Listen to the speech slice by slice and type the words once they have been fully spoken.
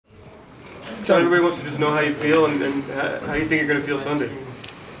everybody wants to just know how you feel and how you think you're going to feel Sunday.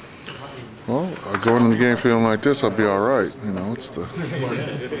 Well, going in the game feeling like this, I'll be all right. You know, it's the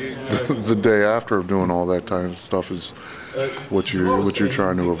day after of doing all that kind of stuff is what you're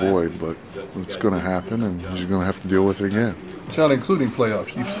trying to avoid. But it's going to happen, and you're going to have to deal with it again. Jon, including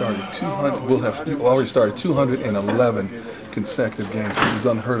playoffs, you've started 200. You've already started 211 consecutive games, which is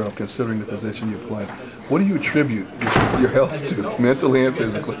unheard of considering the position you play. What do you attribute your health to, mentally and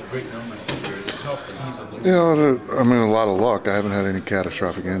physically? You know, I mean, a lot of luck. I haven't had any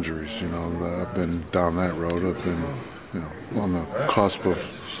catastrophic injuries. You know, I've been down that road. I've been, you know, on the cusp of,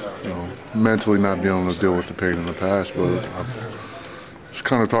 you know, mentally not being able to deal with the pain in the past. But I've just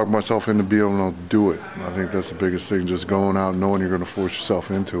kind of talked myself into being able to do it. I think that's the biggest thing. Just going out, knowing you're going to force yourself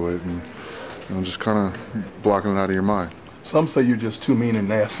into it, and you know, just kind of blocking it out of your mind. Some say you're just too mean and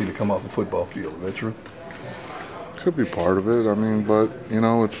nasty to come off a football field. Is that true? Could be part of it. I mean, but you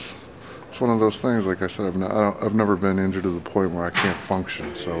know, it's one of those things. Like I said, I've never been injured to the point where I can't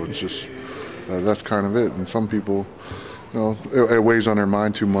function. So it's just that's kind of it. And some people, you know, it weighs on their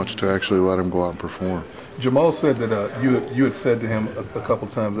mind too much to actually let them go out and perform. Jamal said that you had said to him a couple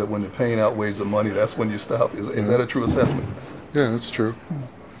times that when the pain outweighs the money, that's when you stop. Is that a true assessment? Yeah, that's true.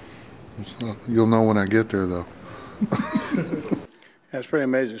 You'll know when I get there, though. Yeah, it's pretty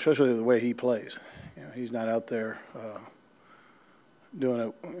amazing, especially the way he plays. You know, he's not out there doing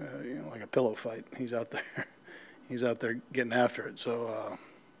it, you know, like a pillow fight. He's out there. He's out there getting after it. So,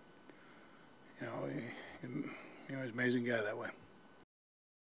 you know, he's an amazing guy that way.